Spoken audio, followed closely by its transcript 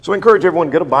So I encourage everyone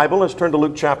to get a Bible. Let's turn to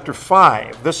Luke chapter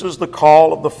 5. This is the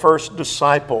call of the first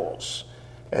disciples,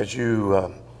 as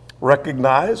you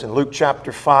recognize in Luke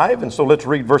chapter 5. And so let's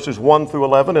read verses 1 through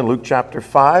 11 in Luke chapter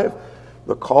 5,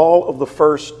 the call of the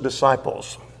first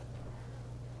disciples.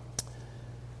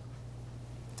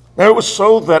 Now it was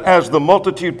so that as the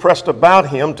multitude pressed about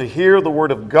him to hear the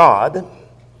word of God,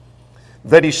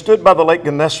 that he stood by the lake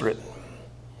Gennesaret,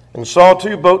 and saw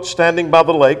two boats standing by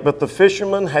the lake, but the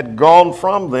fishermen had gone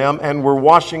from them and were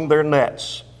washing their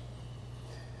nets.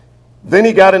 Then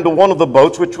he got into one of the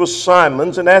boats, which was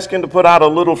Simon's, and asked him to put out a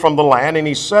little from the land, and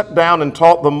he sat down and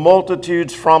taught the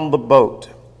multitudes from the boat.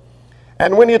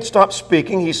 And when he had stopped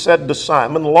speaking, he said to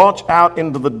Simon, "Launch out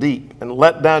into the deep, and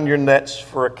let down your nets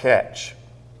for a catch."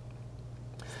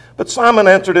 But Simon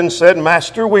answered and said,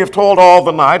 "Master, we have toiled all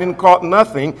the night and caught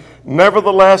nothing.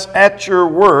 Nevertheless, at your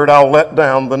word, I'll let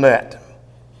down the net."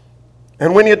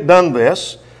 And when he had done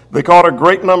this, they caught a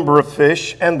great number of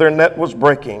fish, and their net was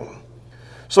breaking.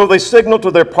 So they signaled to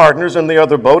their partners in the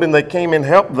other boat, and they came and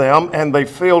helped them, and they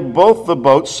filled both the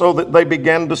boats so that they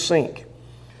began to sink.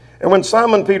 And when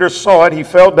Simon Peter saw it, he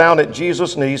fell down at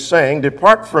Jesus' knees, saying,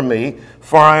 "Depart from me,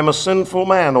 for I am a sinful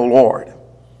man, O Lord."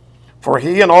 For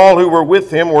he and all who were with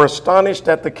him were astonished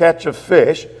at the catch of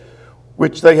fish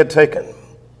which they had taken.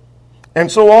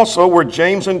 And so also were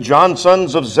James and John,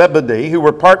 sons of Zebedee, who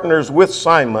were partners with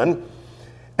Simon.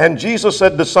 And Jesus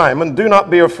said to Simon, "Do not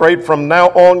be afraid, from now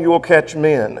on you will catch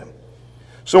men."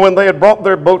 So when they had brought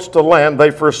their boats to land,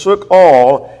 they forsook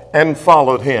all and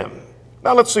followed him.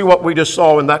 Now let's see what we just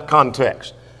saw in that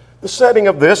context. The setting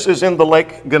of this is in the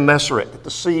lake Gennesaret,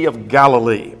 the Sea of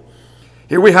Galilee.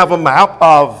 Here we have a map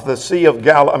of the Sea of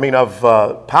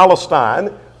Palestine,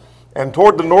 and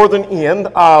toward the northern end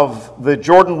of the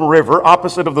Jordan River,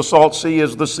 opposite of the Salt Sea,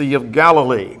 is the Sea of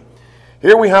Galilee.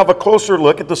 Here we have a closer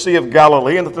look at the Sea of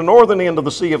Galilee, and at the northern end of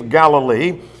the Sea of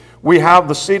Galilee, we have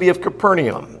the city of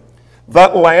Capernaum.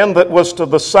 That land that was to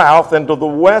the south and to the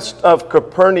west of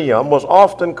Capernaum was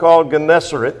often called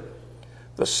Gennesaret.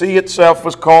 The sea itself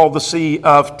was called the Sea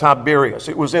of Tiberias.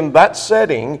 It was in that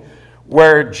setting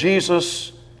where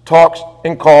Jesus talks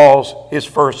and calls his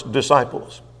first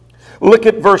disciples. Look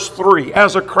at verse 3.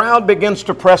 As a crowd begins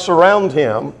to press around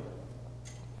him,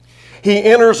 he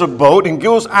enters a boat and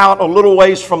goes out a little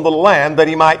ways from the land that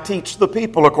he might teach the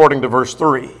people, according to verse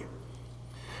 3.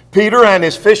 Peter and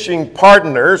his fishing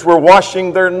partners were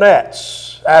washing their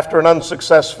nets after an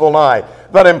unsuccessful night.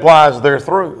 That implies they're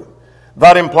through.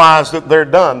 That implies that they're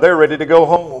done. They're ready to go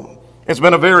home. It's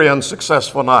been a very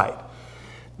unsuccessful night.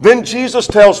 Then Jesus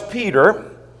tells Peter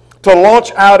to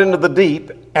launch out into the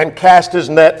deep and cast his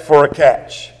net for a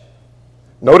catch.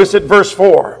 Notice at verse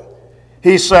 4,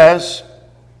 he says,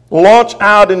 "Launch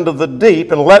out into the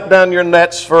deep and let down your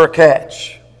nets for a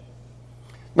catch."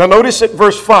 Now notice at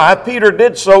verse 5, Peter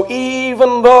did so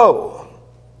even though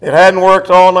it hadn't worked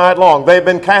all night long. They've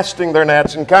been casting their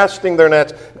nets and casting their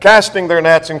nets, casting their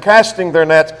nets and casting their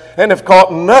nets, and have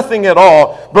caught nothing at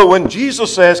all. But when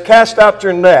Jesus says, "Cast out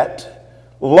your net,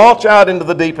 launch out into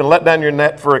the deep and let down your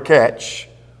net for a catch,"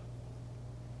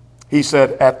 he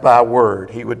said, "At thy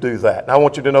word," he would do that. Now I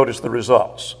want you to notice the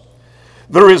results.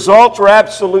 The results were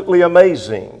absolutely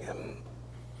amazing.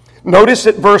 Notice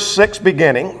at verse 6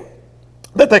 beginning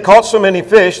that they caught so many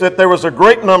fish that there was a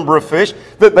great number of fish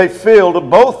that they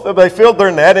filled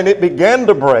their net and it began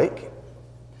to break.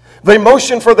 They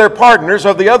motioned for their partners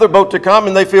of the other boat to come,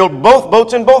 and they filled both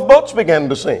boats, and both boats began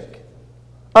to sink.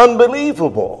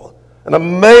 Unbelievable. An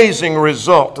amazing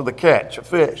result to the catch of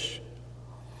fish.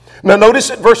 Now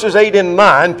notice at verses 8 and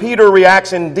 9, Peter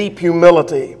reacts in deep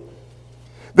humility.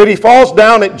 That he falls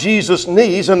down at Jesus'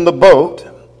 knees in the boat.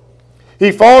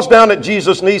 He falls down at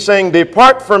Jesus' knees saying,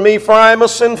 "Depart from me, for I am a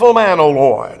sinful man, O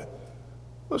Lord."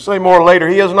 We'll say more later,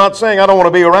 he is not saying, "I don't want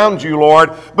to be around you,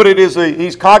 Lord," but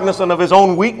he's cognizant of his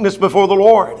own weakness before the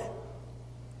Lord.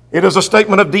 It is a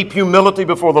statement of deep humility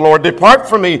before the Lord. "Depart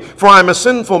from me, for I am a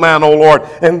sinful man, O Lord."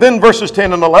 And then verses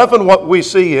 10 and 11, what we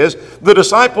see is the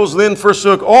disciples then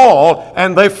forsook all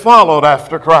and they followed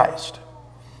after Christ.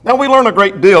 Now we learn a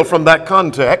great deal from that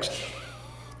context.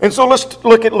 And so let's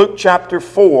look at Luke chapter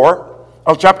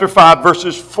 5,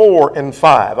 verses 4 and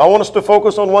 5. I want us to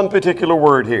focus on one particular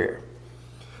word here.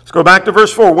 Let's go back to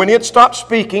verse 4. When he had stopped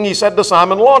speaking, he said to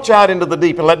Simon, "Launch out into the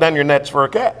deep and let down your nets for a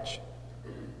catch."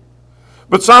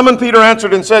 But Simon Peter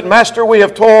answered and said, "Master, we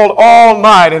have toiled all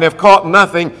night and have caught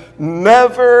nothing.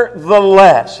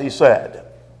 Nevertheless," he said,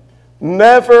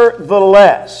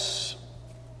 "nevertheless,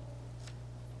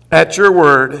 at your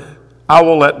word, I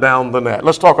will let down the net."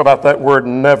 Let's talk about that word,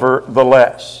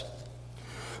 nevertheless.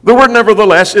 The word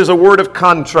nevertheless is a word of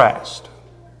contrast.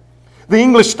 The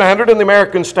English Standard and the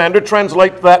American Standard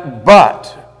translate that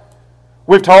but.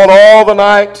 We've toiled all the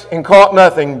night and caught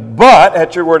nothing, but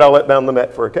at your word I'll let down the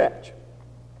net for a catch.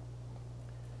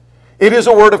 It is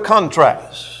a word of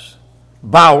contrast.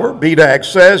 Bauer, BDAG,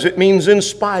 says it means in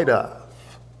spite of.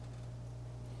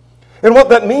 And what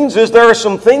that means is there are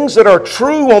some things that are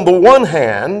true on the one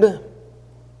hand,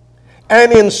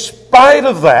 and in spite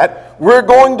of that, we're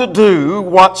going to do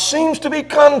what seems to be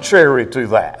contrary to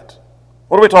that.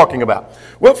 What are we talking about?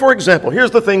 Well, for example,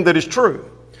 here's the thing that is true.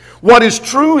 What is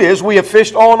true is we have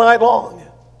fished all night long.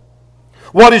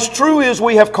 What is true is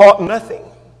we have caught nothing.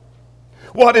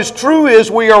 What is true is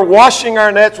we are washing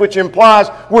our nets, which implies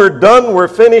we're done, we're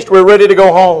finished, we're ready to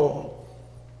go home.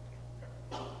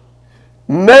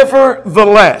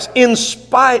 Nevertheless, in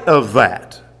spite of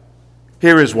that,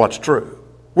 here is what's true.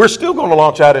 We're still going to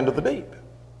launch out into the deep.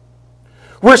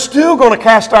 We're still going to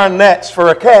cast our nets for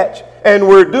a catch, and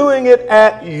we're doing it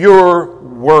at your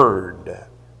word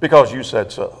because you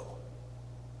said so.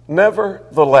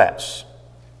 Nevertheless.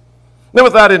 Now,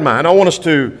 with that in mind, I want us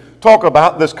to talk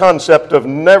about this concept of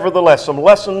nevertheless, some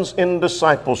lessons in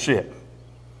discipleship.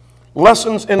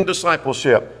 Lessons in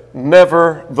discipleship,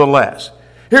 nevertheless.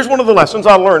 Here's one of the lessons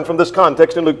I learned from this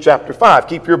context in Luke chapter 5.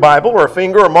 Keep your Bible or a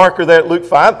finger or marker there at Luke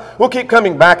 5. We'll keep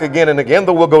coming back again and again,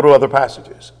 though we'll go to other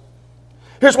passages.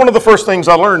 Here's one of the first things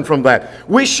I learned from that.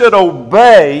 We should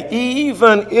obey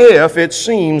even if it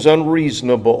seems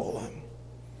unreasonable.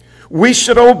 We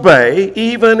should obey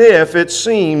even if it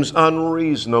seems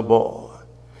unreasonable.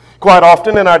 Quite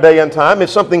often in our day and time,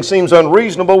 if something seems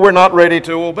unreasonable, we're not ready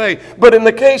to obey. But in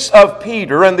the case of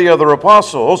Peter and the other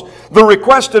apostles, the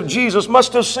request of Jesus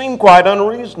must have seemed quite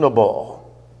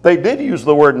unreasonable. They did use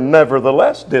the word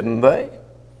nevertheless, didn't they?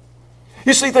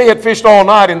 You see, they had fished all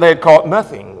night and they had caught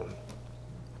nothing.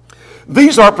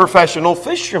 These are professional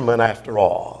fishermen, after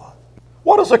all.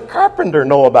 What does a carpenter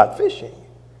know about fishing?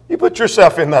 You put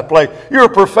yourself in that place. You're a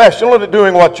professional at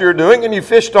doing what you're doing, and you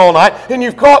fished all night, and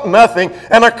you've caught nothing,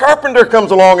 and a carpenter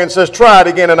comes along and says, try it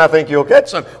again, and I think you'll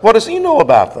catch some. What does he know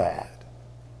about that?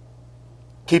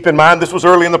 Keep in mind, this was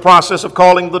early in the process of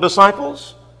calling the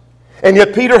disciples. And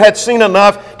yet Peter had seen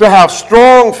enough to have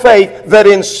strong faith that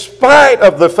in spite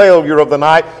of the failure of the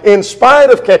night, in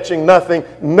spite of catching nothing,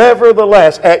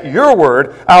 nevertheless, at your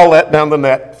word, I'll let down the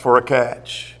net for a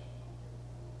catch.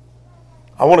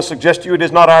 I want to suggest to you it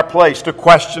is not our place to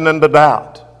question and to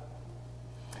doubt.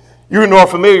 You are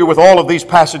familiar with all of these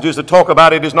passages that talk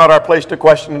about it is not our place to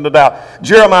question and to doubt.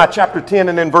 Jeremiah chapter 10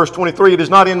 and in verse 23, it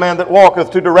is not in man that walketh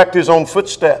to direct his own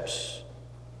footsteps.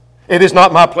 It is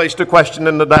not my place to question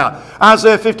and to doubt.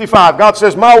 Isaiah 55, God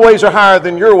says, my ways are higher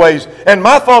than your ways, and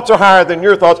my thoughts are higher than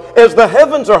your thoughts. As the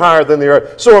heavens are higher than the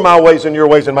earth, so are my ways and your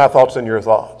ways, and my thoughts than your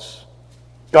thoughts.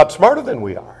 God's smarter than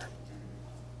we are.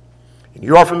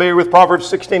 You are familiar with Proverbs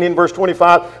 16 in verse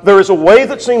 25. There is a way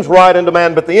that seems right unto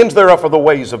man, but the ends thereof are the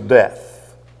ways of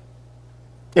death.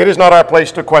 It is not our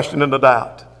place to question and to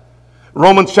doubt.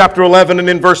 Romans chapter 11 and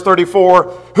in verse 34,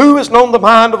 who has known the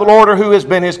mind of the Lord, or who has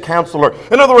been his counselor?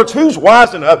 In other words, who's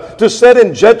wise enough to set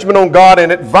in judgment on God and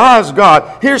advise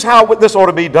God, here's how this ought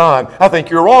to be done. I think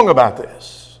you're wrong about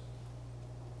this.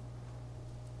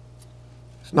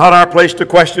 It's not our place to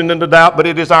question and to doubt, but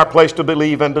it is our place to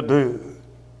believe and to do.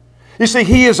 You see,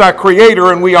 He is our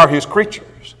Creator and we are His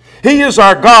creatures. He is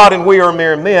our God and we are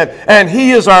mere men. And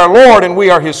He is our Lord and we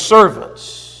are His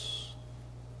servants.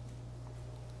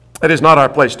 It is not our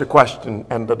place to question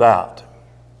and to doubt.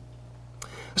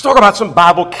 Let's talk about some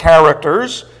Bible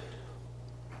characters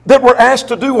that were asked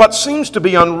to do what seems to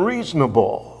be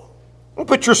unreasonable.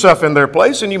 Put yourself in their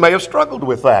place, and you may have struggled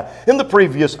with that. In the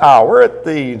previous hour at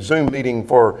the Zoom meeting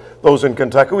for those in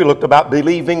Kentucky, we looked about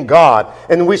believing God,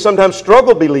 and we sometimes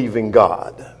struggle believing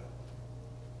God.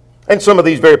 And some of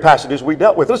these very passages we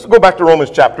dealt with. Let's go back to Romans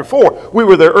chapter 4. We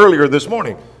were there earlier this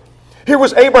morning. Here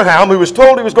was Abraham, who was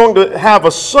told he was going to have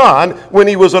a son when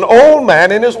he was an old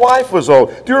man and his wife was old.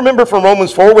 Do you remember from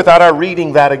Romans 4, without our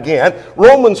reading that again?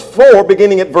 Romans 4,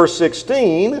 beginning at verse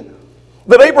 16,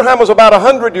 that Abraham was about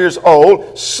 100 years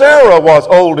old. Sarah was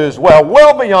old as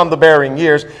well beyond the bearing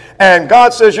years. And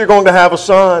God says you're going to have a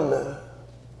son.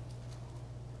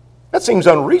 That seems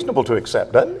unreasonable to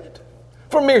accept, doesn't it?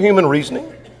 For mere human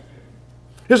reasoning.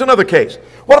 Here's another case.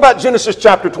 What about Genesis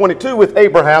chapter 22 with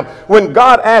Abraham when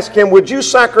God asked him, would you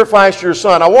sacrifice your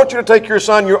son? I want you to take your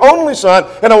son, your only son,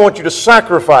 and I want you to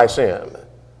sacrifice him.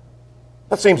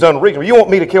 That seems unreasonable. You want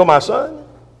me to kill my son?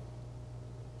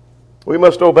 We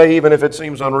must obey even if it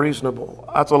seems unreasonable.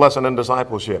 That's a lesson in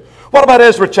discipleship. What about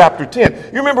Ezra chapter 10?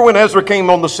 You remember when Ezra came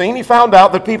on the scene, he found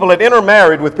out that people had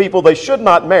intermarried with people they should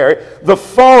not marry, the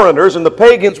foreigners and the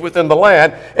pagans within the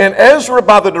land. And Ezra,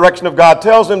 by the direction of God,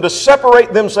 tells them to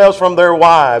separate themselves from their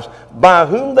wives, by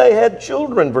whom they had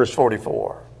children, verse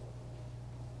 44.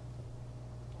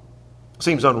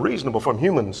 Seems unreasonable from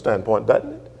human standpoint,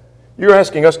 doesn't it? You're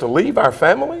asking us to leave our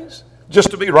families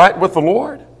just to be right with the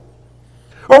Lord?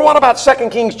 Or what about 2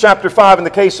 Kings chapter 5 in the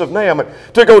case of Naaman?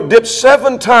 To go dip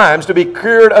 7 times to be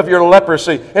cured of your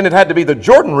leprosy, and it had to be the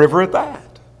Jordan River at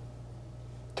that.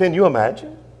 Can you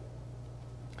imagine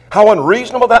how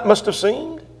unreasonable that must have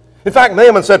seemed? In fact,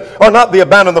 Naaman said, "Are not the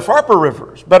Abana and the Pharpar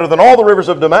rivers better than all the rivers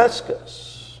of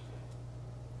Damascus?"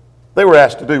 They were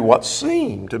asked to do what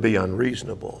seemed to be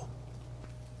unreasonable.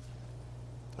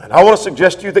 And I want to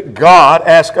suggest to you that God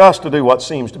asks us to do what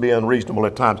seems to be unreasonable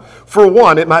at times. For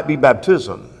one, it might be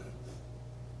baptism.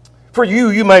 For you,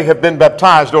 you may have been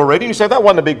baptized already, and you say that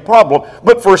wasn't a big problem.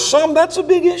 But for some, that's a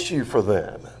big issue for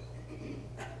them,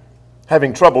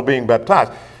 having trouble being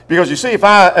baptized. Because you see, if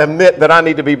I admit that I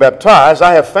need to be baptized,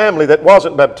 I have family that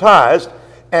wasn't baptized,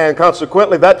 and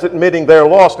consequently that's admitting they're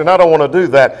lost, and I don't want to do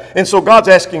that. And so God's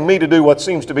asking me to do what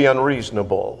seems to be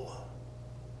unreasonable.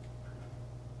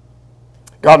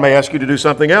 God may ask you to do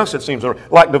something else that seems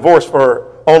like divorce for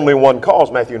only one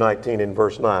cause, Matthew 19 in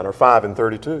verse 9, or 5 and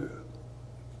 32.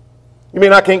 You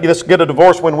mean I can't just get a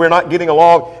divorce when we're not getting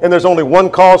along and there's only one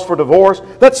cause for divorce?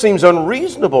 That seems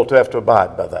unreasonable to have to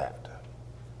abide by that.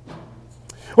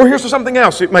 Or here's something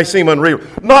else. It may seem unreal.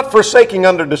 Not forsaking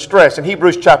under distress in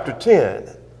Hebrews chapter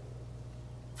 10.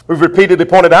 We've repeatedly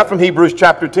pointed out from Hebrews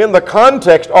chapter 10, the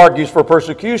context argues for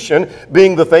persecution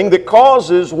being the thing that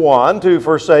causes one to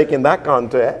forsake in that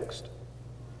context,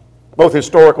 both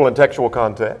historical and textual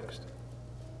context.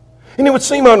 And it would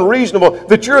seem unreasonable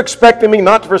that you're expecting me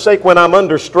not to forsake when I'm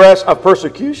under stress of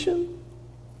persecution.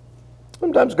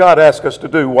 Sometimes God asks us to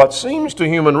do what seems to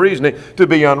human reasoning to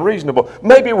be unreasonable,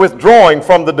 maybe withdrawing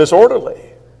from the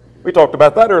disorderly. We talked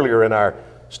about that earlier in our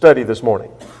study this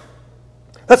morning.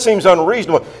 That seems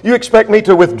unreasonable. You expect me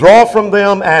to withdraw from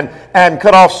them and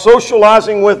cut off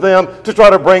socializing with them to try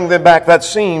to bring them back. That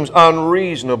seems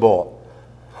unreasonable.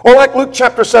 Or like Luke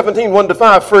chapter 17, 1 to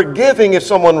 5, forgiving if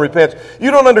someone repents.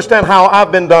 You don't understand how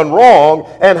I've been done wrong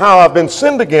and how I've been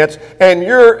sinned against, and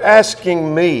you're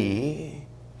asking me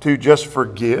to just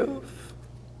forgive?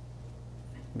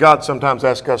 God sometimes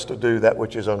asks us to do that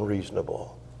which is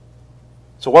unreasonable.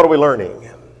 So what are we learning?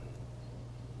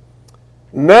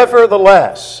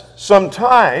 Nevertheless,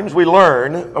 sometimes we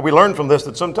learn from this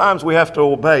that sometimes we have to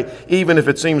obey even if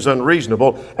it seems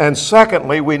unreasonable. And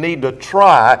secondly, we need to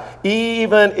try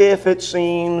even if it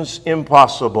seems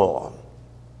impossible.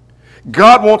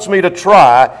 God wants me to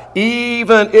try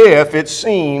even if it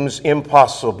seems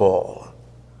impossible.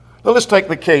 Now let's take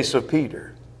the case of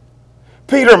Peter.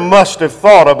 Peter must have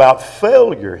thought about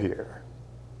failure here.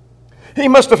 He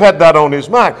must have had that on his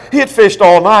mind. He had fished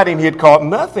all night and he had caught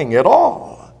nothing at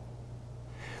all.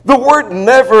 The word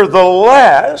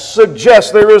nevertheless suggests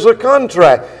there is a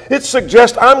contract. It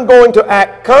suggests I'm going to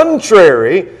act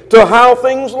contrary to how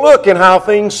things look and how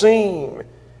things seem.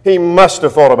 He must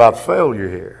have thought about failure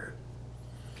here.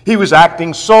 He was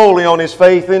acting solely on his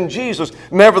faith in Jesus.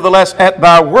 Nevertheless, at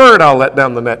thy word I'll let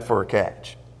down the net for a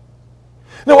catch.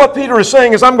 Now what Peter is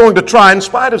saying is I'm going to try in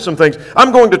spite of some things.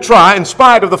 I'm going to try in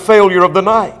spite of the failure of the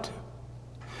night.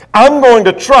 I'm going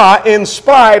to try in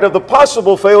spite of the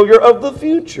possible failure of the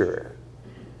future.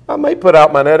 I may put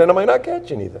out my net and I may not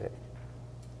catch anything.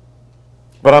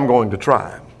 But I'm going to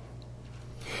try.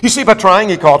 You see, by trying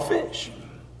he caught fish,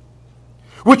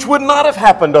 which would not have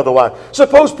happened otherwise.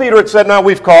 Suppose Peter had said, now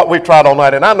we've tried all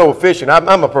night and I know fishing.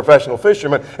 I'm a professional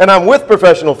fisherman and I'm with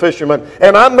professional fishermen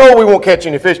and I know we won't catch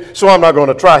any fish, so I'm not going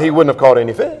to try. He wouldn't have caught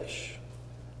any fish.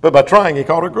 But by trying, he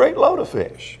caught a great load of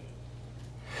fish.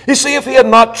 You see, if he had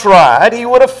not tried, he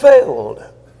would have failed.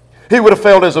 He would have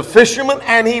failed as a fisherman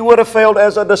and he would have failed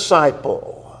as a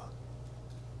disciple.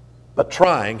 But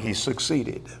trying, he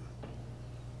succeeded.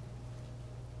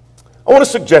 I want to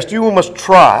suggest you must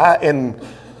try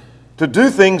to do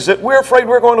things that we're afraid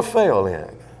we're going to fail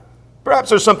in.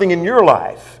 Perhaps there's something in your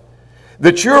life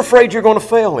that you're afraid you're going to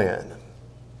fail in.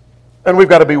 And we've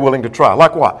got to be willing to try.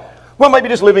 Like what? Well, maybe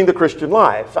just living the Christian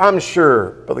life. I'm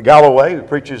sure Brother Galloway, who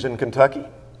preaches in Kentucky,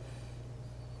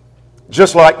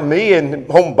 just like me in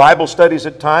home Bible studies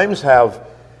at times, have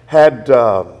had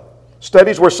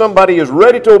studies where somebody is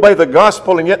ready to obey the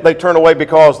gospel and yet they turn away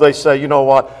because they say, you know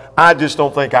what, I just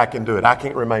don't think I can do it. I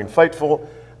can't remain faithful.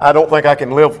 I don't think I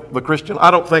can live the Christian. I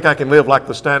don't think I can live like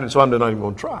the standard, so I'm not even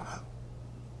going to try.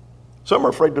 Some are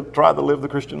afraid to try to live the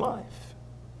Christian life.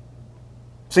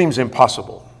 Seems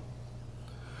impossible.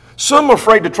 Some are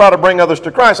afraid to try to bring others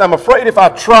to Christ. I'm afraid if I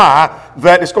try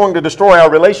that it's going to destroy our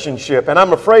relationship, and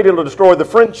I'm afraid it'll destroy the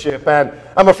friendship, and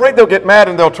I'm afraid they'll get mad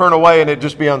and they'll turn away and it'll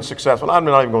just be unsuccessful. I'm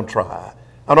not even going to try.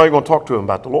 I'm not even going to talk to them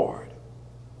about the Lord.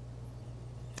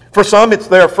 For some,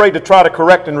 they're afraid to try to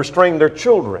correct and restrain their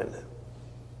children.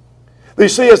 You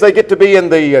see, as they get to be in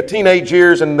the teenage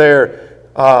years and their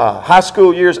high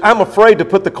school years, I'm afraid to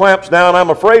put the clamps down.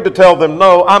 I'm afraid to tell them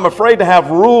no. I'm afraid to have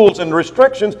rules and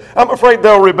restrictions. I'm afraid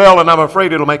they'll rebel, and I'm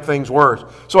afraid it'll make things worse.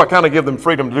 So I kind of give them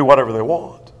freedom to do whatever they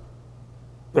want.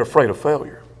 They're afraid of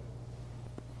failure.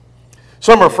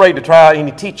 Some are afraid to try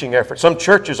any teaching effort. Some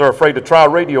churches are afraid to try a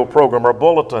radio program or a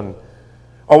bulletin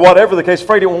or whatever the case,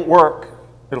 afraid it won't work.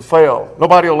 It'll fail.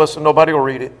 Nobody will listen. Nobody will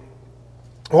read it.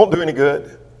 It won't do any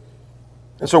good.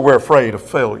 And so we're afraid of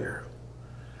failure.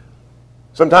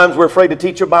 Sometimes we're afraid to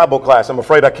teach a Bible class. I'm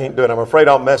afraid I can't do it. I'm afraid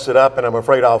I'll mess it up, and I'm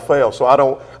afraid I'll fail. So I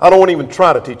don't want to even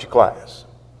try to teach a class.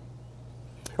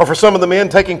 Or for some of the men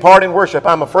taking part in worship,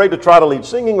 I'm afraid to try to lead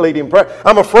singing, leading prayer.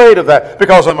 I'm afraid of that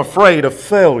because I'm afraid of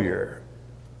failure.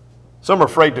 Some are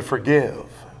afraid to forgive.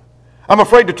 I'm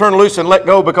afraid to turn loose and let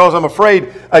go because I'm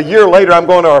afraid a year later or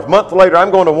a month later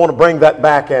I'm going to want to bring that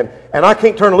back, and I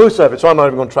can't turn loose of it, so I'm not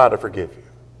even going to try to forgive you.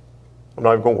 I'm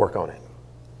not even going to work on it.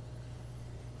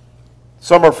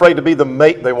 Some are afraid to be the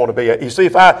mate they want to be. You see,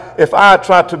 if I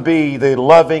try to be the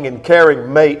loving and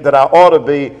caring mate that I ought to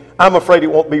be, I'm afraid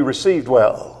it won't be received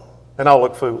well, and I'll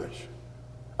look foolish.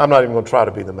 I'm not even going to try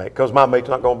to be the mate because my mate's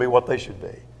not going to be what they should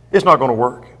be. It's not going to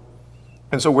work.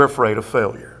 And so we're afraid of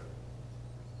failure.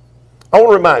 I want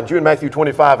to remind you in Matthew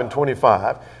 25 and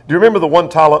 25, do you remember the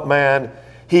one-talent man?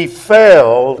 He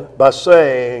failed by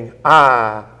saying,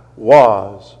 I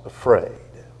was afraid.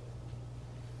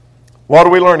 What are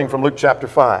we learning from Luke chapter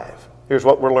 5? Here's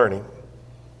what we're learning.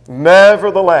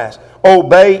 Nevertheless,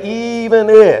 obey even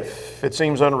if it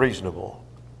seems unreasonable.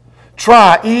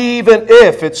 Try even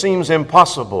if it seems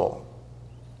impossible.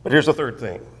 But here's the third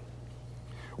thing.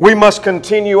 We must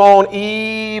continue on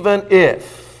even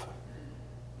if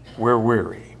we're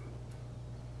weary.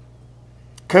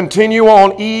 Continue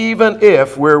on even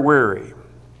if we're weary.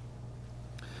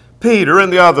 Peter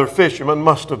and the other fishermen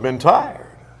must have been tired.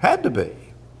 Had to be.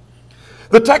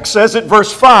 The text says at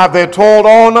verse 5, they had toiled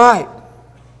all night.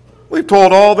 We've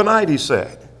toiled all the night, he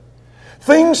said.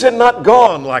 Things had not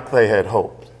gone like they had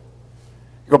hoped.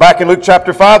 You go back in Luke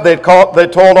chapter 5, they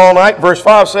toiled all night. Verse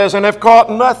 5 says, and have caught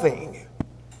nothing.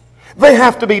 They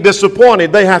have to be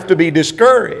disappointed. They have to be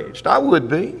discouraged. I would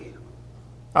be.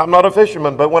 I'm not a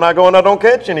fisherman, but when I go and I don't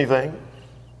catch anything,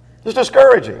 it's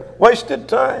discouraging. Wasted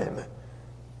time.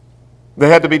 They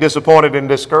had to be disappointed and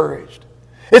discouraged.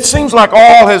 It seems like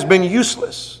all has been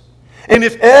useless. And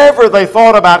if ever they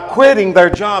thought about quitting their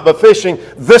job of fishing,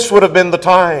 this would have been the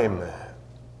time.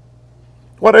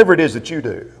 Whatever it is that you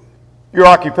do, your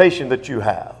occupation that you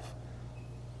have,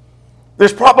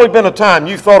 there's probably been a time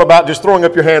you thought about just throwing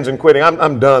up your hands and quitting.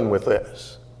 I'm done with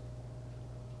this.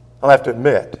 I'll have to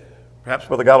admit, perhaps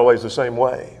Brother Galloway's the same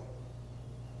way.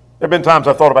 There have been times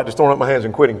I thought about just throwing up my hands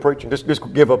and quitting preaching.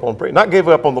 Just give up on preaching. Not give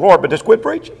up on the Lord, but just quit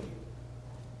preaching.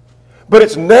 But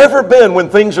it's never been when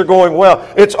things are going well.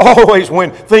 It's always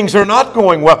when things are not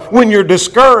going well, when you're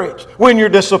discouraged, when you're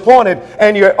disappointed,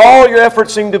 and all your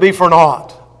efforts seem to be for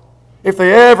naught. If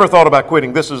they ever thought about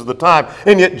quitting, this is the time.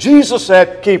 And yet Jesus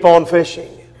said, keep on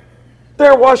fishing.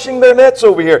 They're washing their nets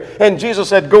over here. And Jesus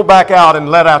said, go back out and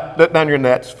let down your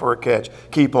nets for a catch.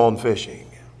 Keep on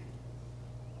fishing.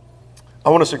 I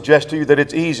want to suggest to you that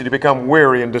it's easy to become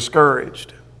weary and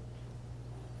discouraged.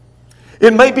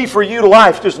 It may be for you,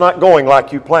 life's just not going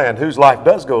like you planned. Whose life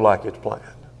does go like it's planned?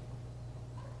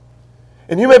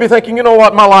 And you may be thinking, you know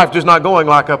what, my life's just not going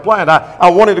like I planned.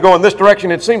 I wanted to go in this direction.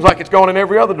 It seems like it's going in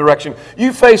every other direction.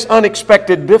 You face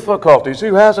unexpected difficulties.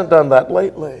 Who hasn't done that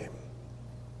lately?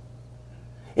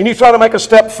 And you try to make a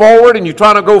step forward, and you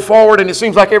try to go forward, and it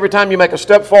seems like every time you make a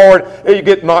step forward, you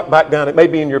get knocked back down. It may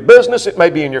be in your business, it may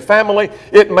be in your family,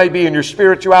 it may be in your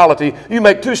spirituality. You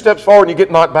make 2 steps forward, and you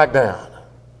get knocked back down.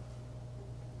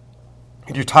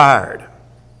 And you're tired.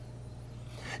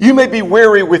 You may be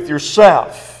weary with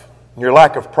yourself and your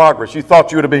lack of progress. You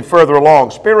thought you would have been further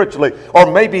along spiritually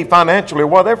or maybe financially,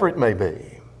 whatever it may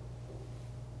be.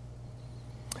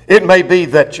 It may be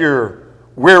that you're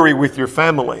weary with your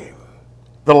family,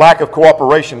 the lack of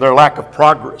cooperation, their lack of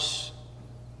progress.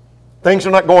 Things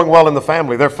are not going well in the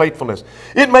family, their faithfulness.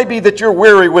 It may be that you're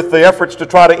weary with the efforts to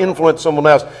try to influence someone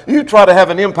else. You try to have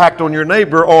an impact on your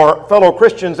neighbor or fellow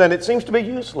Christians, and it seems to be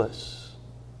useless.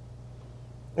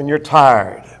 And you're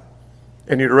tired,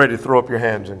 and you're ready to throw up your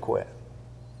hands and quit.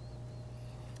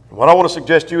 What I want to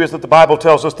suggest to you is that the Bible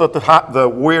tells us that the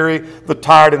weary, the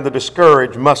tired, and the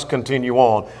discouraged must continue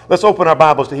on. Let's open our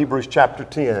Bibles to Hebrews chapter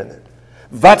 10.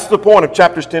 That's the point of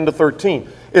chapters 10 to 13.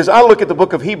 As I look at the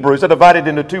book of Hebrews, I divide it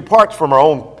into two parts from our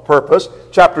own purpose.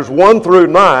 Chapters 1 through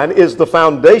 9 is the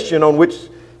foundation on which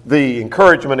the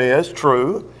encouragement is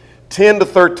true. 10 to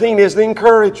 13 is the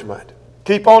encouragement.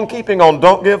 Keep on keeping on.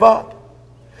 Don't give up.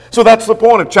 So that's the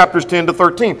point of chapters 10 to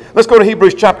 13. Let's go to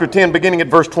Hebrews chapter 10, beginning at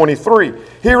verse 23.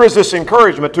 Here is this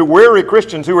encouragement to weary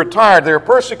Christians who are tired. They're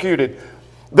persecuted.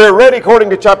 They're ready, according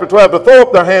to chapter 12, to throw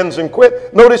up their hands and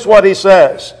quit. Notice what he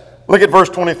says. Look at verse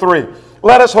 23.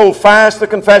 Let us hold fast the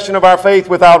confession of our faith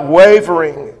without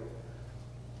wavering.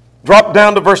 Drop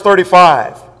down to verse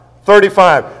 35.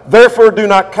 Therefore do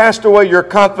not cast away your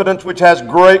confidence, which has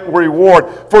great reward,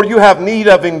 for you have need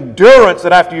of endurance,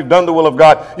 that after you've done the will of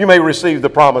God, you may receive the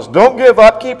promise. Don't give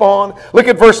up, keep on. Look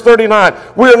at verse 39.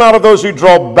 We are not of those who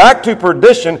draw back to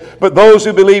perdition, but those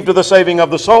who believe to the saving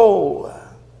of the soul.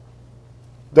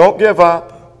 Don't give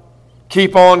up.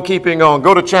 Keep on keeping on.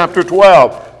 Go to chapter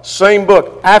 12, same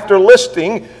book. After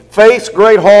listing faith's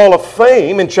great hall of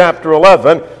fame in chapter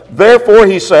 11, therefore,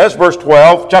 he says,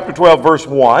 chapter 12, verse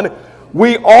 1,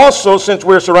 we also, since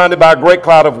we're surrounded by a great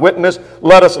cloud of witness,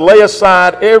 let us lay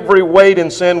aside every weight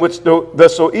and sin which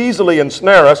does so easily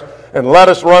ensnare us, and let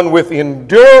us run with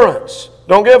endurance.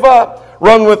 Don't give up.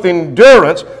 Run with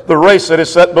endurance the race that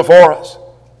is set before us.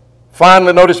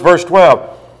 Finally, notice verse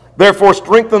 12. Therefore,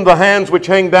 strengthen the hands which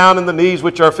hang down and the knees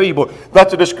which are feeble.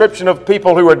 That's a description of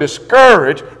people who are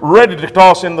discouraged, ready to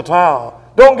toss in the towel.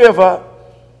 Don't give up.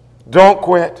 Don't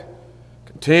quit.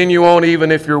 Continue on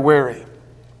even if you're weary.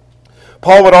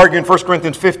 Paul would argue in 1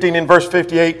 Corinthians 15 in verse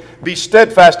 58, be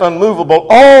steadfast, unmovable,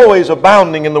 always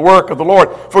abounding in the work of the Lord,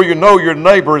 for you know your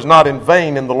neighbor is not in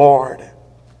vain in the Lord.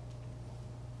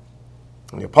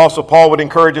 And the Apostle Paul would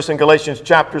encourage us in Galatians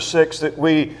chapter 6 that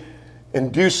we in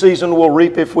due season will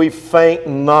reap if we faint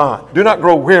not. Do not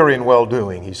grow weary in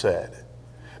well-doing, he said.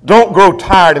 Don't grow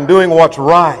tired in doing what's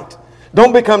right.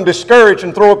 Don't become discouraged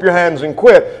and throw up your hands and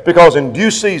quit, because in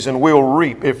due season we'll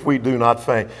reap if we do not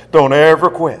faint. Don't ever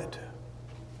quit,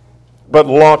 but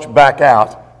launch back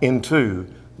out into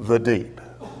the deep.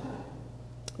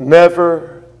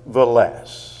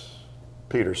 Nevertheless,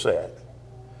 Peter said,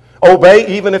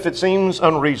 obey even if it seems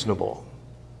unreasonable.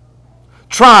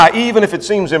 Try even if it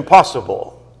seems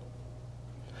impossible.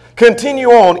 Continue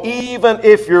on even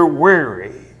if you're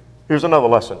weary. Here's another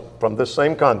lesson from this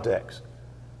same context.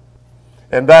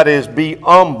 And that is, be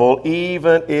humble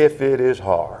even if it is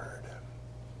hard.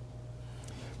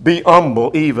 Be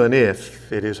humble even if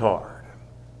it is hard.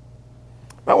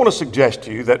 I want to suggest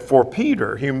to you that for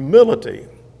Peter, humility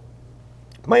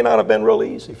may not have been real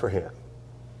easy for him.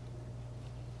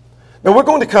 Now we're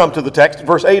going to come to the text,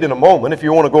 verse 8 in a moment, if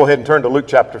you want to go ahead and turn to Luke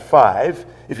chapter 5,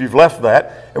 if you've left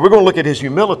that, and we're going to look at his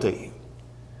humility.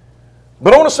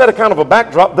 But I want to set a kind of a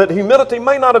backdrop that humility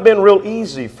may not have been real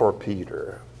easy for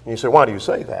Peter. And you say, why do you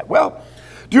say that? Well,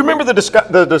 do you remember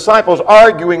the disciples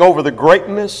arguing over the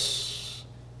greatness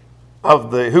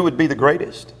of who would be the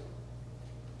greatest?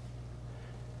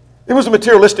 It was a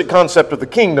materialistic concept of the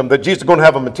kingdom, that Jesus is going to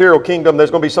have a material kingdom. There's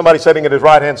going to be somebody sitting at his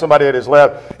right hand, somebody at his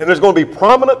left, and there's going to be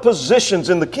prominent positions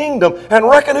in the kingdom, and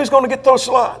reckon who's going to get those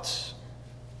slots.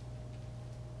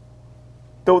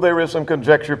 Though there is some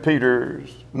conjecture,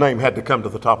 Peter's name had to come to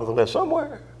the top of the list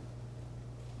somewhere.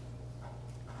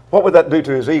 What would that do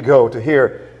to his ego to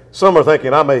hear some are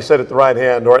thinking, I may sit at the right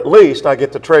hand, or at least I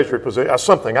get the treasury position,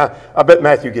 something. I bet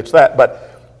Matthew gets that,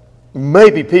 but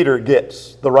maybe Peter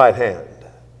gets the right hand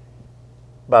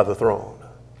by the throne.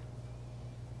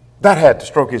 That had to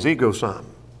stroke his ego some.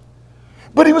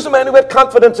 But he was a man who had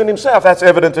confidence in himself. That's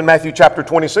evident in Matthew chapter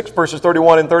 26, verses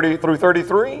 31 and 30 through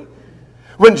 33.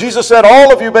 When Jesus said,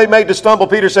 all of you may be made to stumble,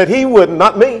 Peter said, he wouldn't,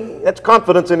 not me. That's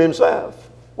confidence in himself.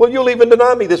 Well, you'll even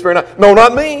deny me this very night. No,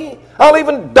 not me. I'll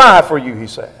even die for you, he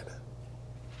said.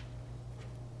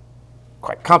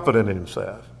 Quite confident in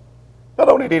himself. Not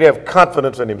only did he have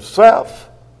confidence in himself,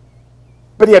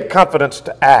 but he had confidence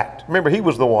to act. Remember, he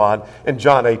was the one in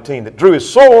John 18 that drew his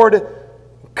sword and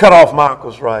cut off my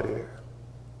uncle's right ear.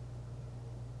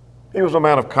 He was a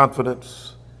man of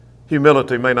confidence.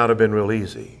 Humility may not have been real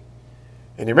easy.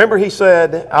 And you remember he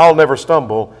said, I'll never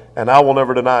stumble and I will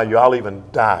never deny you. I'll even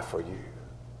die for you.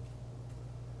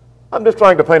 I'm just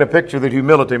trying to paint a picture that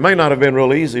humility may not have been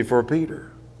real easy for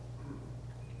Peter.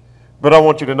 But I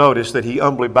want you to notice that he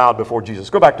humbly bowed before Jesus.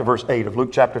 Go back to verse 8 of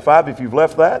Luke chapter 5 if you've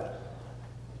left that.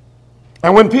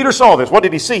 And when Peter saw this, what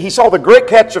did he see? He saw the great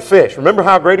catch of fish. Remember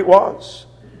how great it was?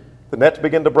 The nets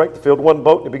began to break. They filled one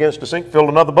boat and it begins to sink. Filled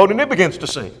another boat and it begins to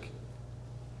sink.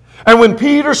 And when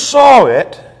Peter saw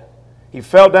it, He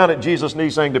fell down at Jesus'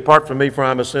 knees saying, "Depart from me, for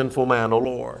I'm a sinful man, O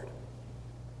Lord."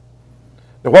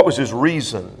 Now, what was his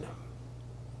reason?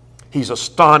 He's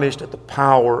astonished at the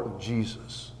power of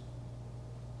Jesus.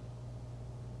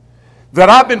 That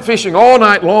I've been fishing all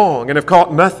night long and have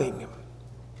caught nothing.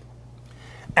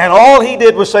 And all he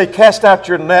did was say,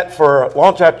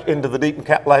 launch out into the deep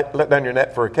and let down your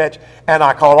net for a catch. And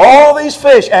I caught all these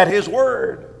fish at his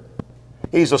word.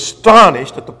 He's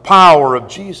astonished at the power of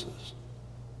Jesus.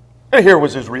 And here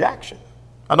was his reaction.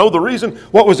 I know the reason.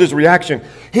 What was his reaction?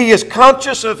 He is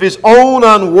conscious of his own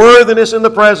unworthiness in the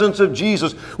presence of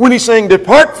Jesus. When he's saying,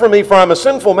 "Depart from me, for I'm a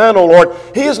sinful man, O Lord,"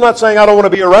 he is not saying, "I don't want to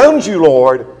be around you,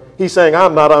 Lord." He's saying,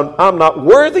 I'm not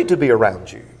worthy to be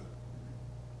around you.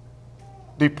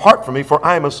 Depart from me, for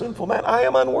I am a sinful man. I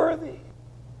am unworthy,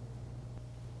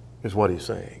 is what he's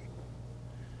saying.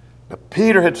 Now,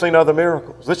 Peter had seen other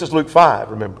miracles. This is Luke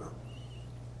 5, remember.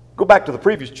 Go back to the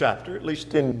previous chapter, at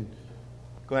least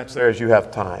glance there as you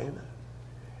have time.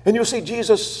 And you'll see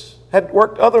Jesus had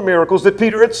worked other miracles that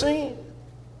Peter had seen.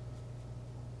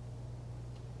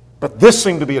 But this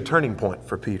seemed to be a turning point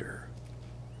for Peter.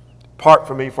 "Depart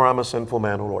from me, for I'm a sinful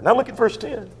man, O Lord." Now look at verse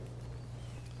 10.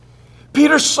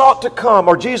 Jesus sought to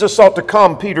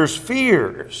calm Peter's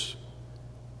fears.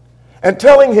 And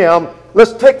telling him,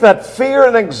 let's take that fear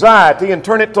and anxiety and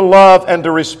turn it to love and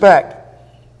to respect.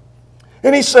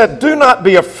 And he said, "Do not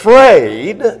be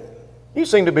afraid." You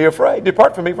seem to be afraid.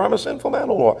 "Depart from me, for I'm a sinful man,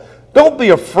 O Lord." Don't be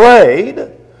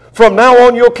afraid. From now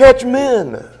on, you'll catch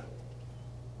men.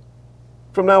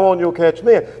 From now on, you'll catch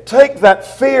men. Take that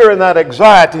fear and that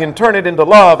anxiety and turn it into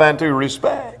love and to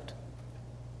respect.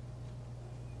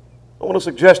 I want to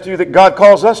suggest to you that God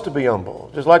calls us to be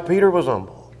humble, just like Peter was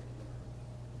humble.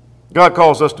 God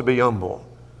calls us to be humble.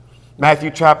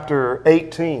 Matthew chapter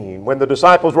 18, when the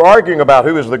disciples were arguing about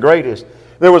who is the greatest,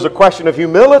 there was a question of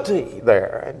humility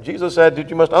there. And Jesus said that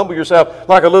you must humble yourself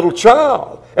like a little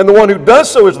child. And the one who does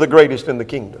so is the greatest in the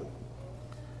kingdom.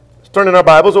 Let's turn in our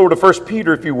Bibles over to 1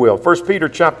 Peter, if you will. 1 Peter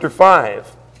chapter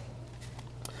 5,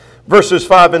 verses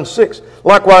 5 and 6.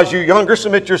 "Likewise, you younger,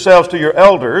 submit yourselves to your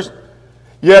elders.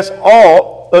 Yes,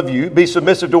 all of you be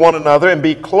submissive to one another and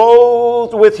be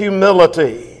clothed with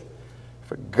humility.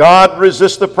 For God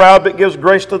resists the proud but gives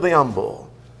grace to the humble.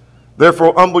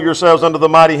 Therefore humble yourselves under the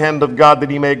mighty hand of God,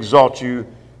 that he may exalt you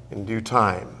in due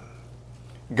time."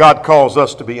 God calls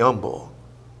us to be humble.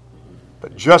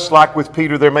 But just like with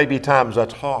Peter, there may be times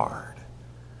that's hard.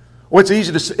 Well, it's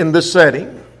easy in this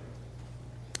setting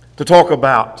to talk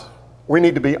about we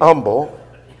need to be humble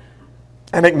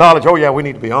and acknowledge, oh yeah, we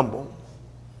need to be humble.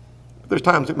 But there's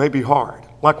times it may be hard.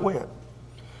 Like when?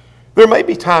 There may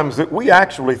be times that we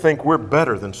actually think we're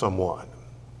better than someone.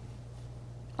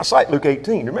 I cite Luke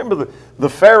 18. Remember the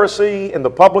Pharisee and the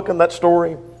publican, that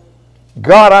story?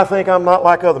 "God, I think I'm not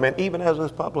like other men," even as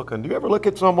this publican. Do you ever look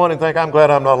at someone and think, "I'm glad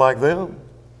I'm not like them"?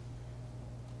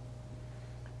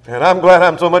 And I'm glad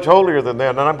I'm so much holier than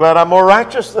them, and I'm glad I'm more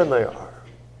righteous than they are.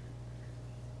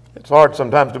 It's hard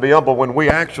sometimes to be humble when we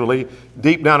actually,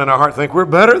 deep down in our heart, think we're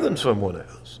better than someone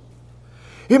else.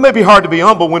 It may be hard to be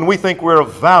humble when we think we're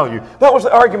of value. That was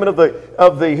the argument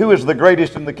of the who is the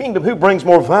greatest in the kingdom, who brings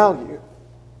more value.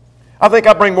 I think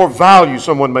I bring more value,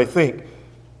 someone may think,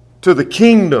 to the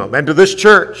kingdom and to this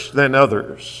church than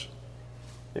others.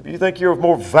 If you think you're of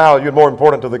more value and more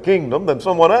important to the kingdom than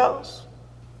someone else,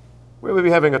 we may be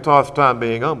having a tough time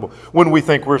being humble. When we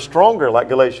think we're stronger, like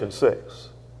Galatians 6.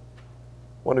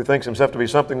 One who thinks himself to be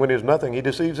something when he is nothing, he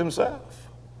deceives himself.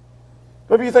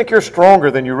 But if you think you're stronger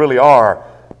than you really are,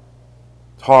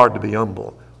 it's hard to be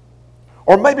humble.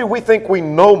 Or maybe we think we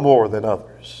know more than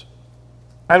others.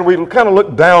 And we kind of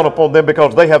look down upon them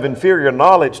because they have inferior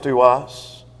knowledge to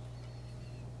us.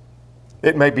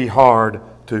 It may be hard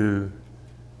to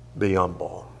be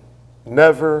humble.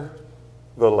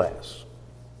 Nevertheless,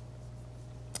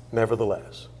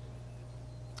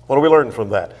 what do we learn from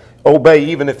that? Obey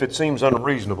even if it seems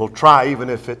unreasonable. Try even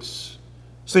if it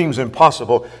seems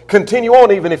impossible. Continue on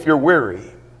even if you're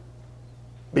weary.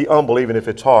 Be humble even if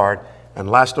it's hard. And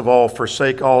last of all,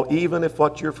 forsake all even if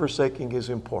what you're forsaking is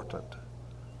important.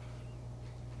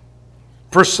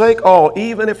 Forsake all,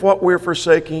 even if what we're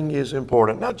forsaking is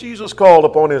important. Now, Jesus called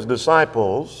upon his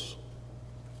disciples,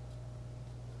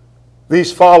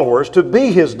 these followers, to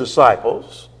be his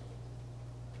disciples,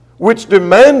 which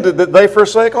demanded that they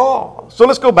forsake all. So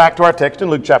let's go back to our text in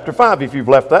Luke chapter 5. If you've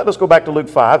left that, let's go back to Luke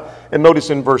 5 and notice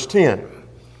in verse 10.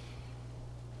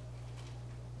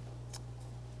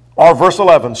 Or verse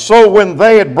 11. "So when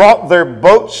they had brought their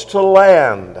boats to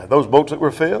land," those boats that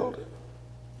were filled,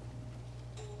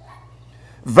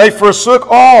 "they forsook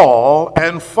all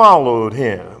and followed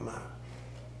him."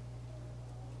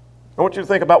 I want you to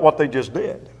think about what they just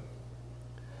did.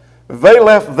 They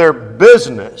left their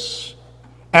business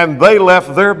and they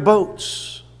left their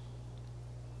boats.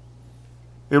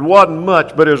 It wasn't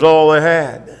much, but it was all they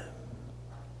had.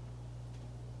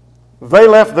 They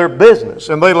left their business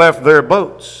and they left their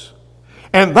boats.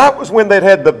 And that was when they'd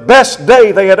had the best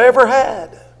day they had ever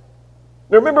had.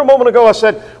 Now remember a moment ago I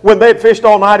said when they had fished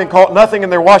all night and caught nothing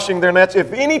and they're washing their nets,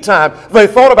 if any time they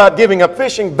thought about giving up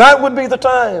fishing, that would be the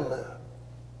time.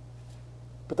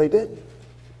 But they didn't.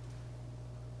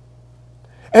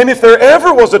 And if there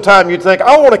ever was a time you'd think,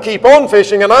 I want to keep on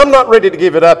fishing and I'm not ready to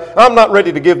give it up, I'm not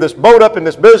ready to give this boat up and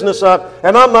this business up,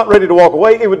 and I'm not ready to walk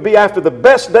away, it would be after the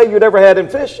best day you'd ever had in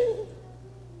fishing.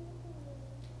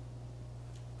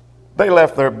 They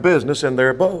left their business and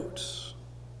their boats.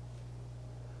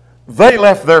 They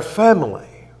left their family.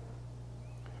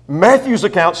 Matthew's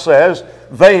account says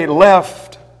they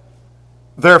left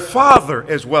their father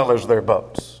as well as their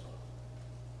boats.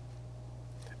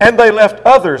 And they left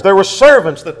others. There were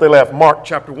servants that they left. Mark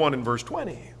chapter 1 and verse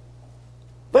 20.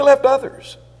 They left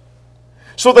others.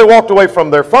 So they walked away from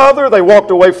their father. They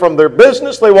walked away from their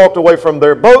business. They walked away from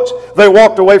their boats. They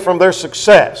walked away from their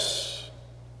success.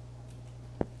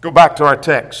 Go back to our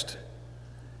text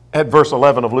at verse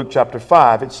 11 of Luke chapter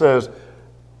 5. It says,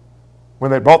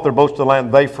 when they brought their boats to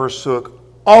land, they forsook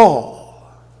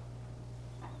all.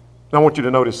 Now I want you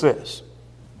to notice this.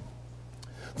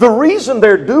 The reason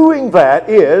they're doing that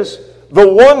is the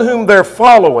one whom they're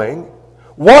following,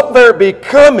 what they're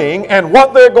becoming, and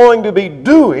what they're going to be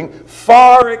doing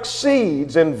far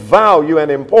exceeds in value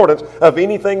and importance of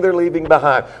anything they're leaving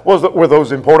behind. Were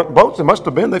those important boats? It must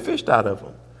have been. They fished out of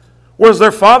them. Was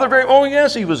their father very... Oh,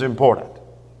 yes, he was important.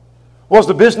 Was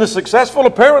the business successful?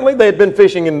 Apparently, they had been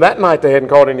fishing, and that night they hadn't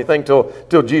caught anything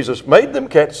till Jesus made them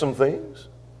catch some things.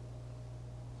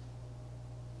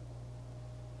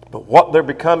 But what they're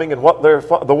becoming and what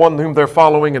the one whom they're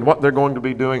following and what they're going to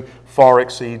be doing far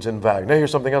exceeds in value. Now,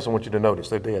 here's something else I want you to notice.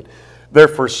 They did. Their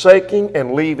forsaking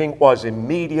and leaving was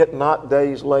immediate, not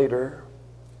days later.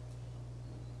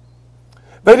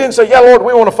 They didn't say, yeah, Lord,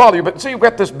 we want to follow you, but see, we've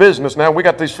got this business now. We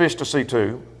got these fish to see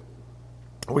to.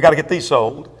 We got to get these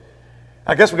sold.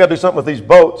 I guess we got to do something with these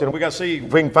boats, and we got to see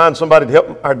if we can find somebody to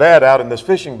help our dad out in this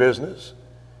fishing business.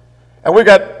 And we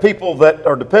got people that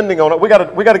are depending on it. We got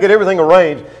to get everything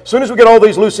arranged. As soon as we get all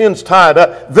these loose ends tied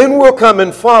up, then we'll come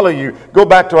and follow you. Go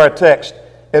back to our text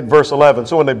at verse 11.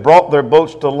 So when they brought their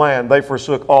boats to land, they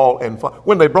forsook all and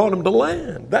when they brought them to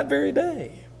land, that very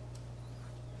day,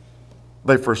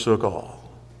 they forsook all.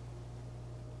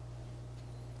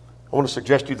 I want to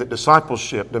suggest to you that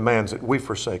discipleship demands that we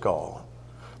forsake all.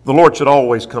 The Lord should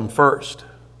always come first.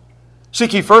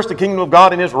 Seek ye first the kingdom of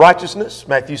God and His righteousness,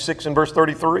 Matthew 6 and verse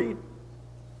 33.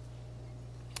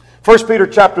 1 Peter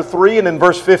chapter 3 and in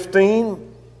verse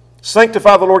 15,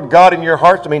 sanctify the Lord God in your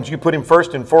hearts. That means you put Him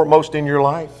first and foremost in your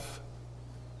life.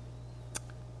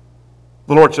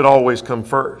 The Lord should always come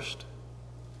first.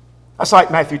 I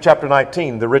cite Matthew chapter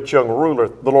 19, the rich young ruler.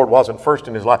 The Lord wasn't first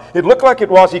in his life. It looked like it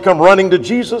was. He come running to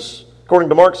Jesus, according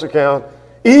to Mark's account,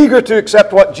 eager to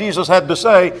accept what Jesus had to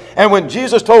say. And when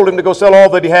Jesus told him to go sell all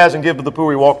that he has and give to the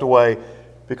poor, he walked away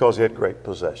because he had great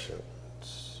possessions.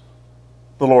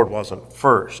 The Lord wasn't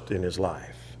first in his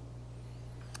life.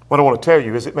 What I want to tell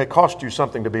you is it may cost you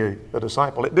something to be a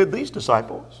disciple. It did these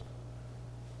disciples.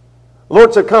 The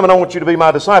Lord said, come and I want you to be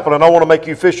my disciple and I want to make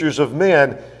you fishers of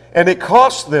men. And it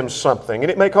costs them something,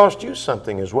 and it may cost you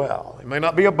something as well. It may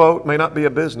not be a boat, may not be a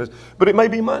business, but it may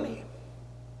be money.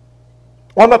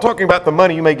 Well, I'm not talking about the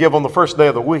money you may give on the first day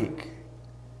of the week.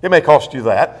 It may cost you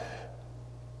that.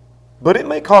 But it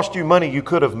may cost you money you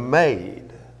could have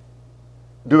made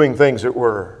doing things that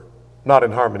were not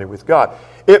in harmony with God.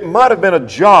 It might have been a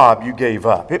job you gave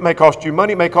up. It may cost you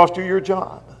money, it may cost you your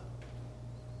job.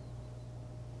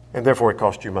 And therefore it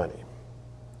cost you money.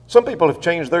 Some people have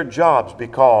changed their jobs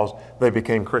because they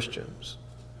became Christians.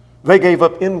 They gave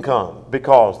up income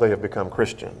because they have become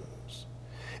Christians.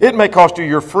 It may cost you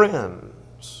your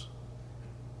friends.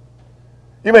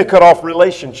 You may cut off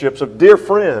relationships of dear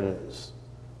friends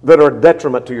that are a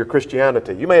detriment to your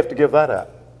Christianity. You may have to give that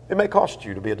up. It may cost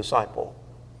you to be a disciple.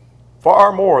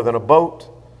 Far more than a boat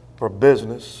or a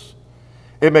business.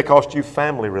 It may cost you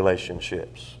family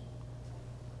relationships.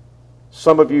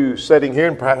 Some of you sitting here,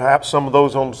 and perhaps some of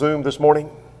those on Zoom this morning,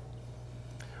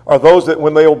 are those that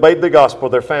when they obeyed the gospel,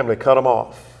 their family cut them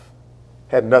off.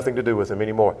 Had nothing to do with them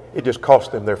anymore. It just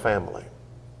cost them their family.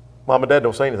 Mom and dad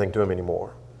don't say anything to them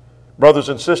anymore. Brothers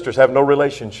and sisters have no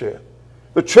relationship.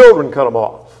 The children cut them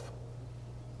off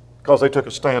because they took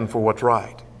a stand for what's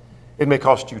right. It may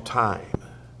cost you time.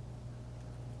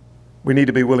 We need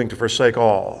to be willing to forsake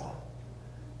all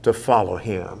to follow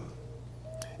him.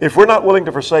 If we're not willing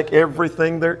to forsake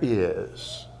everything there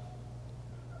is,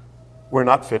 we're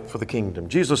not fit for the kingdom.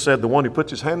 Jesus said the one who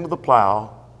puts his hand to the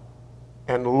plow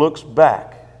and looks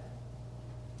back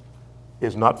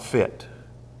is not fit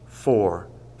for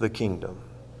the kingdom.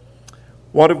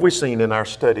 What have we seen in our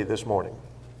study this morning?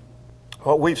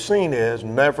 What we've seen is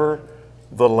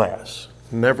nevertheless.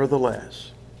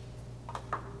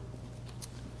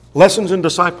 Lessons in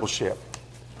discipleship.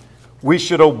 We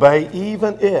should obey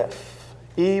even if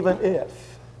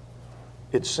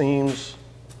it seems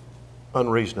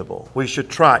unreasonable. We should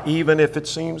try even if it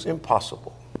seems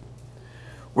impossible.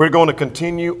 We're going to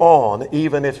continue on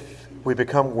even if we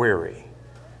become weary.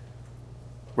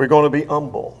 We're going to be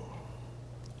humble.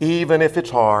 Even if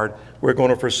it's hard, we're going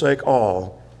to forsake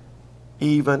all,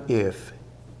 even if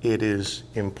it is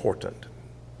important.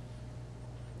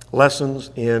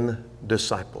 Lessons in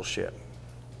discipleship.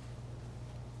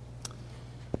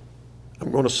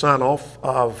 I'm going to sign off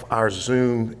of our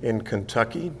Zoom in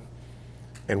Kentucky,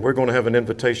 and we're going to have an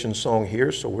invitation song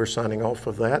here, so we're signing off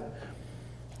of that.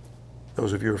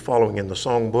 Those of you who are following in the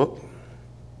songbook.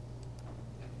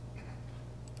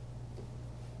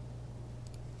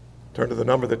 Turn to the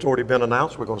number that's already been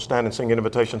announced. We're going to stand and sing an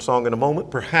invitation song in a moment.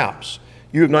 Perhaps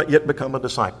you have not yet become a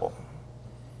disciple.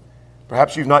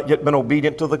 Perhaps you've not yet been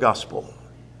obedient to the gospel.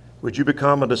 Would you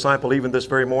become a disciple even this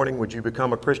very morning? Would you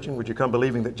become a Christian? Would you come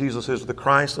believing that Jesus is the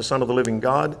Christ, the Son of the living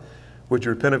God? Would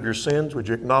you repent of your sins? Would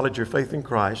you acknowledge your faith in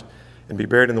Christ and be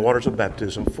buried in the waters of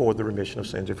baptism for the remission of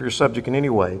sins? If you're subject in any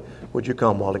way, would you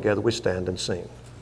come while together we stand and sing?